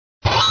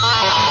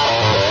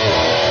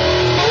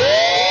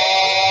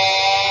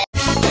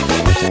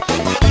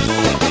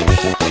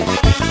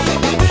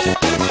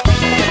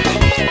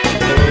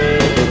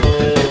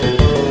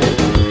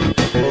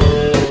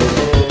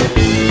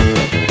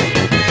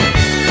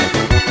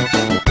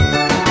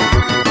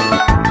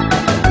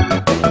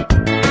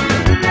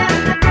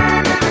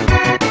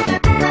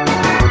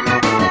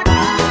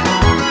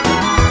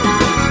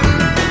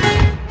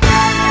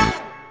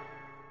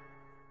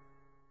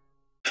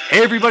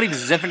Hey everybody,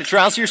 this is Infinite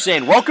Trials here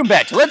saying welcome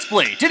back to Let's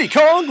Play Diddy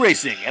Kong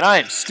Racing, and I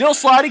am still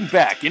sliding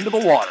back into the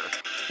water.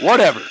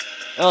 Whatever.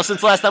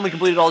 Since last time we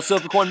completed all the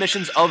silver coin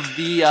missions of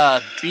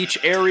the beach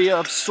area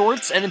of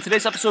sorts, and in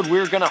today's episode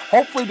we're going to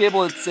hopefully be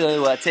able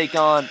to take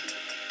on...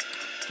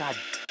 Gosh,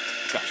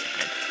 man.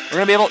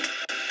 We're going to be able...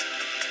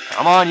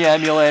 Come on, you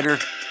emulator.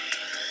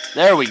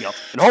 There we go.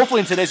 And hopefully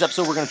in today's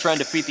episode we're going to try and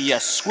defeat the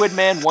Squid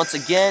Man once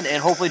again,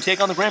 and hopefully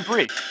take on the Grand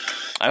Prix.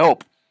 I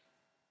hope.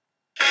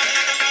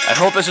 I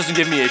hope this doesn't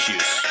give me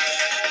issues.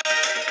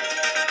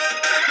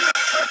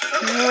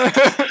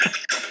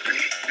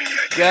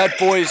 That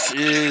voice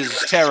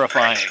is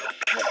terrifying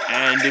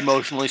and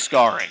emotionally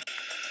scarring.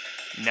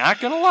 Not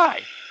gonna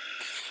lie.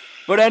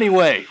 But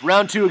anyway,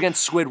 round 2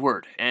 against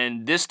Squidward,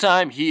 and this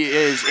time he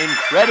is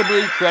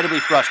incredibly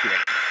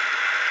frustrating.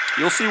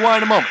 You'll see why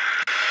in a moment.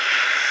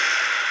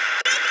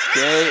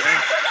 Okay.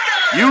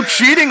 You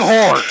cheating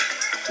whore!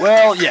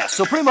 Well, yeah,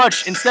 so pretty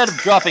much, instead of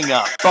dropping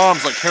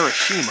bombs like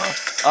Hiroshima,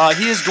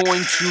 he is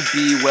going to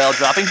be, well,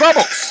 dropping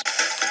bubbles.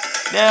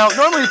 Now,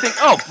 normally you think,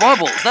 oh,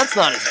 bubbles, that's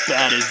not as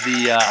bad as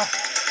the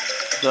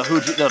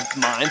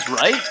mines,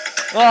 right?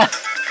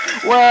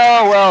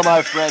 Well,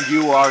 my friend,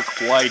 you are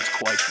quite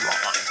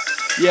wrong.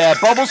 Yeah,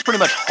 bubbles pretty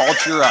much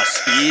halt your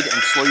speed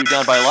and slow you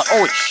down by a lot.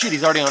 Oh, shit,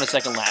 he's already on his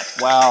second lap.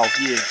 Wow,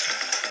 he is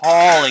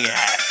hauling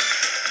ass.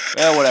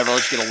 Well, whatever,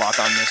 let's get a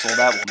lock-on missile.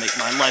 That will make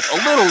my life a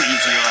little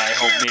easier, I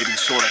hope, maybe,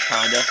 sorta,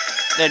 kinda.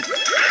 Then,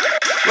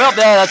 well,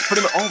 that's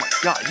pretty much... Oh, my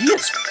God, he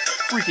is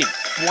freaking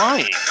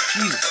flying.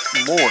 Jesus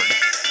Lord.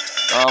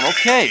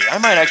 Okay, I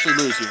might actually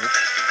lose here.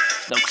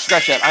 No,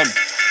 scratch that, I'm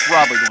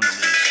probably going to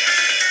lose.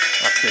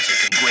 Oh, this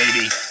isn't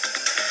gravy.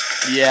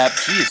 Yeah,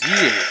 jeez, he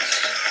is.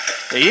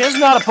 He is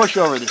not a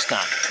pushover this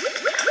time.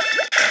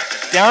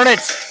 Darn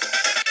it!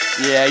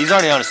 Yeah, he's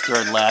already on his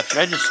third lap. Should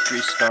I just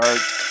restart? I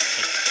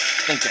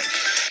think I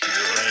should.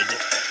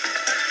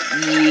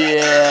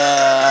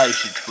 Yeah, I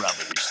should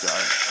probably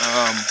restart.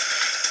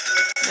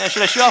 Yeah,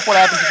 should I show off what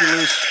happens if you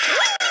lose?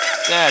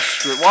 Nah,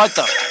 screw it. What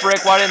the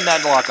frick? Why didn't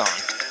that lock on?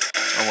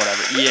 Or whatever.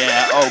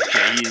 Yeah,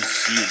 okay,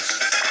 he's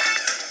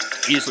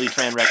easily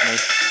train wrecked me.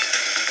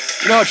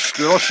 You know what,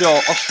 screw it.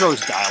 I'll show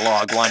his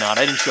dialogue. Why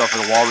not? I didn't show it for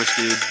the walrus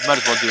dude.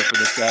 Might as well do it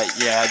for this guy.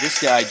 Yeah, this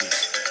guy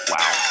just...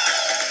 Wow.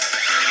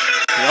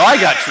 Well,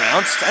 I got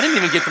trounced. I didn't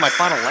even get to my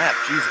final lap.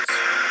 Jesus.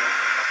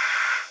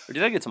 Or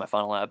did I get to my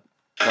final lap?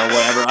 No,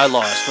 whatever. I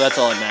lost. That's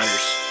all that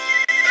matters.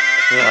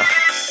 Ugh.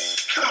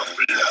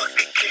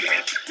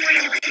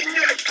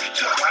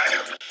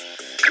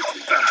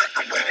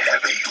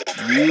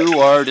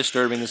 You are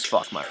disturbing as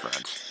fuck, my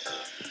friend.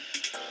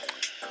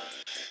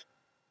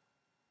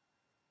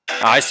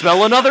 I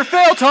smell another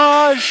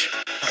failtage!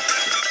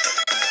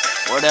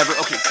 Whatever.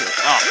 Okay, good.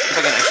 Oh, if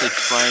I can actually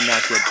try and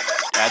not get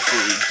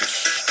absolutely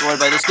destroyed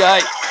by this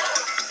guy.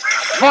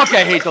 Fuck,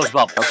 I hate those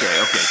bubbles. Okay,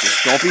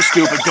 just don't be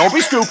stupid. Don't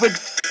be stupid.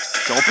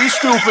 Don't be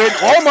stupid.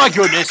 Oh my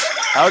goodness.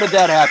 How did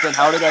that happen?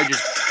 How did I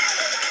just...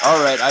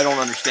 Alright, I don't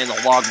understand the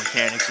log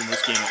mechanics in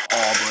this game at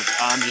all, but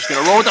I'm just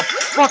gonna roll with the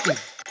fucking...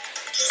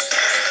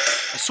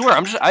 I swear,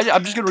 I'm just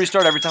gonna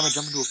restart every time I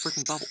jump into a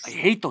freaking bubble. I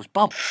hate those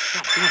bubbles.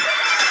 God damn it.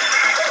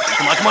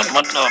 Come on.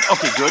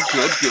 Okay, good.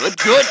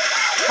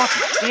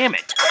 Fucking damn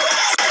it.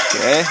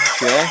 Okay.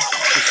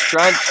 Just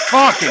trying...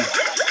 Fucking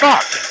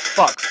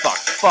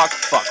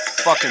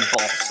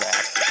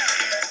ballsack.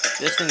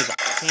 This thing is a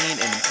pain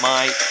in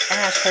my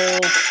asshole.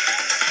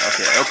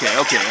 Okay,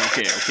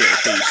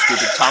 you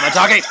stupid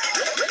Tamatake!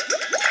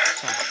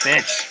 Son of a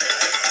bitch.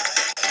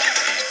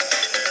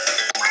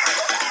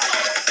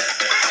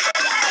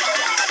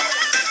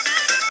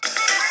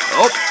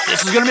 Oh,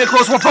 this is gonna be a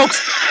close one,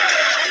 folks!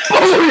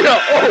 Oh,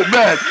 yeah! Oh,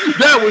 man!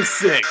 That was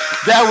sick!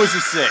 That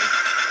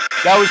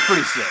was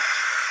pretty sick.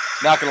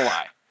 Not gonna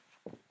lie.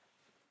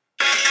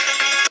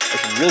 I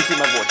can really keep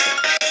my voice down.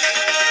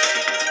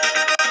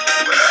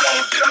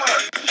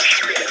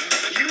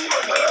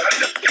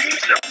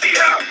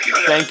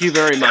 Thank you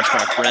very much,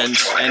 my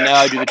friends. And now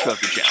I do the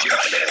trophy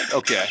challenge.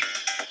 Okay.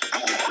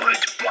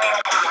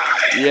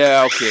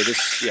 Yeah, okay,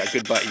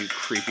 goodbye, you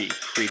creepy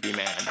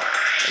man.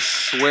 I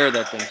swear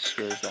that thing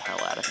scares the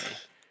hell out of me.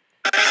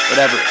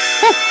 Whatever.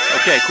 Whew.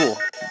 Okay, cool.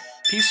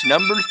 Piece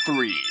number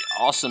 3.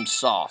 Awesome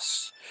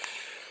sauce.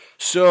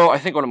 So, I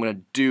think what I'm going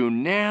to do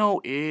now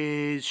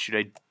is... Should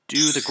I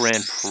do the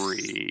Grand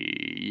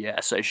Prix?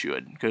 Yes, I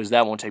should. Because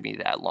that won't take me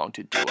that long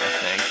to do, I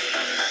think.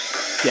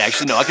 Yeah,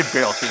 actually, no, I could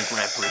barely do the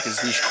Grand Prix because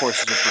these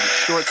courses are pretty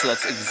short, so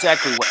that's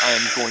exactly what I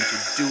am going to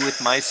do with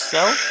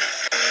myself.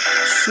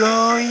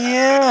 So,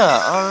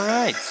 yeah,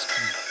 alright.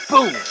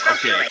 Boom!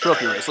 Okay,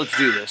 trophy race, let's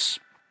do this.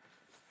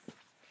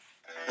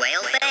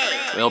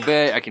 Whale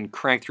Bay, I can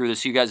crank through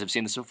this. You guys have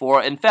seen this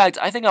before. In fact,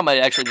 I think I might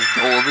actually just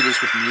go over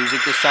this with music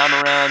this time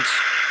around.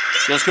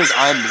 Just because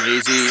I'm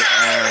lazy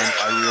and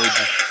I really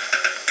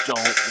just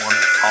don't want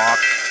to talk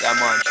that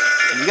much.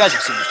 And you guys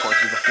have seen these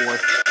courses before.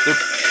 They're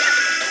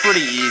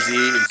pretty easy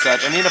and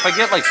such. I mean, if I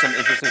get like some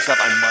interesting stuff,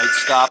 I might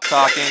stop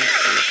talking.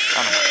 Or,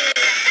 I don't know.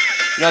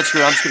 You know what,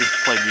 screw it. I'm just going to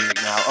play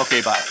music now.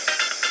 Okay, bye.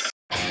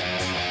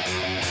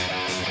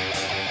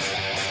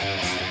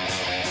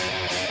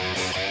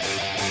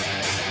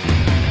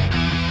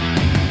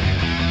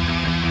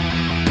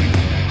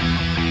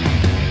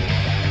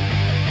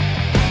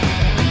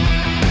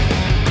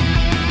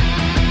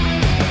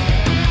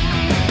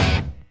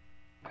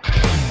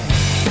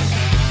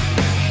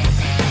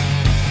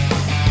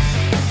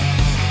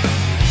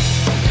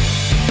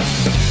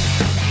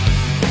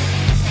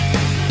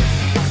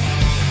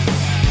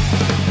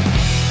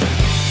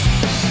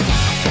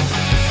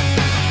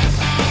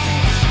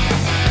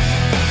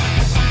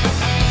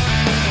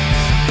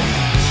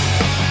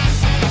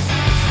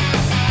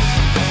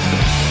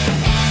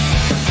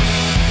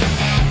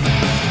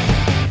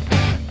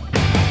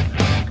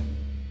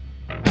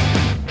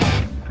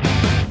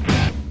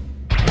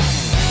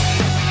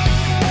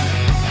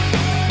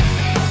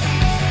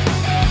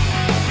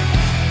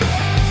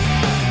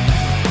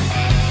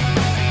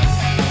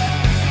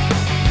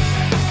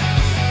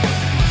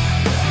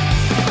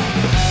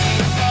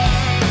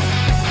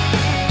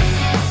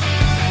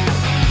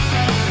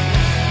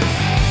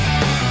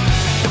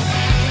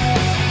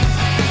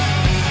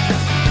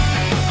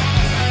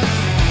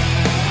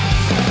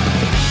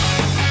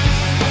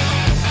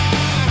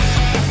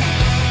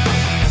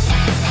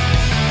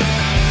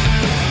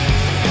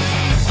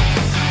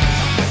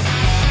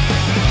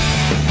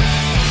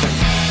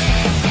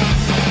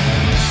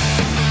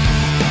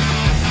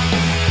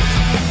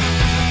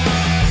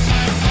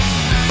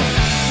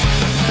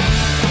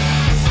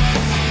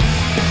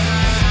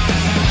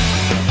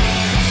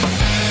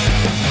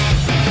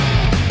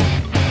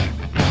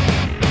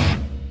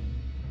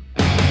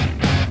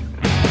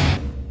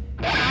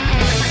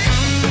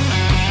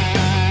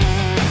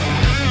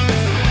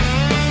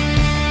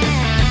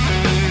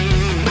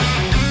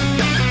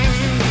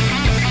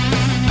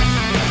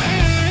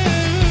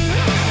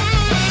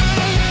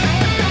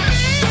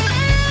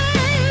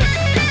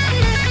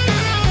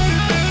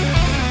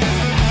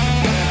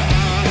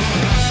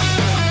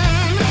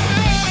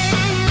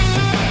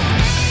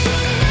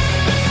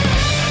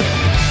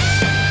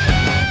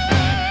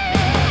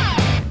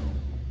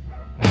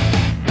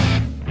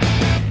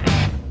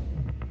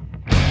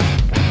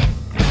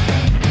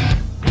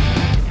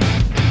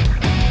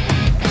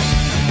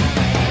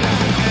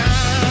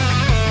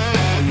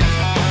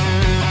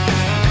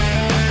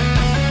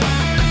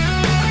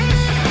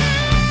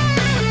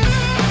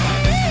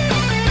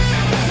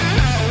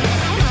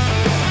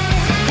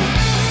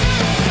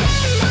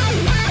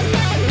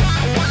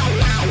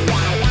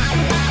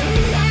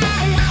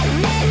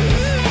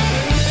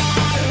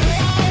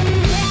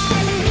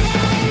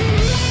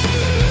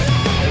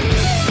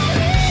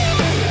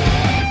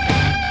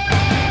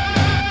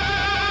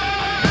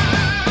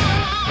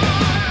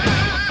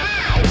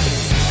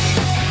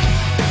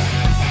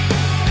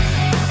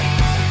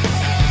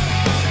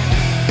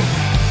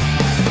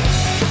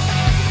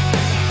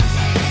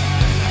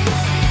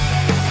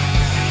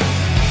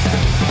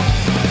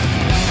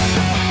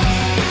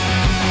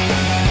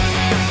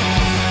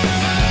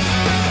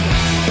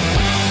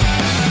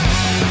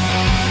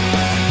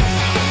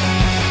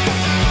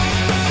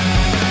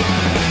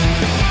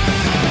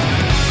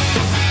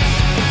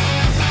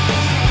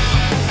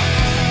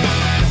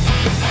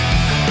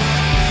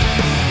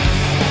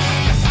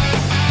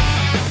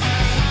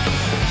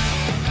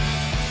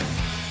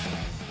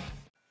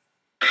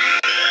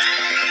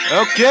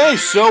 Okay,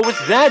 so with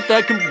that,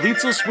 that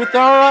completes us with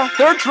our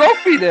third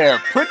trophy there.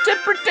 Pretty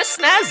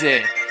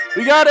snazzy.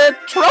 We got a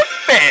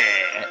trophy.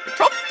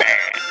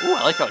 Ooh,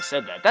 I like how I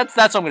said that. That's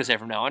what I'm gonna say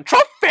from now on.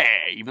 Trophy,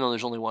 even though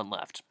there's only one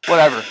left.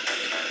 Whatever.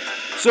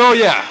 So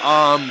yeah,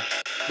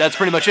 that's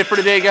pretty much it for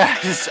today,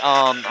 guys.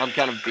 I'm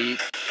kind of beat.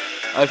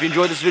 If you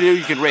enjoyed this video,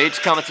 you can rate,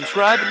 comment,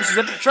 subscribe. And this is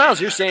Epic Trials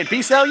here saying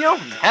peace out, yo,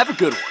 and have a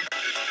good one.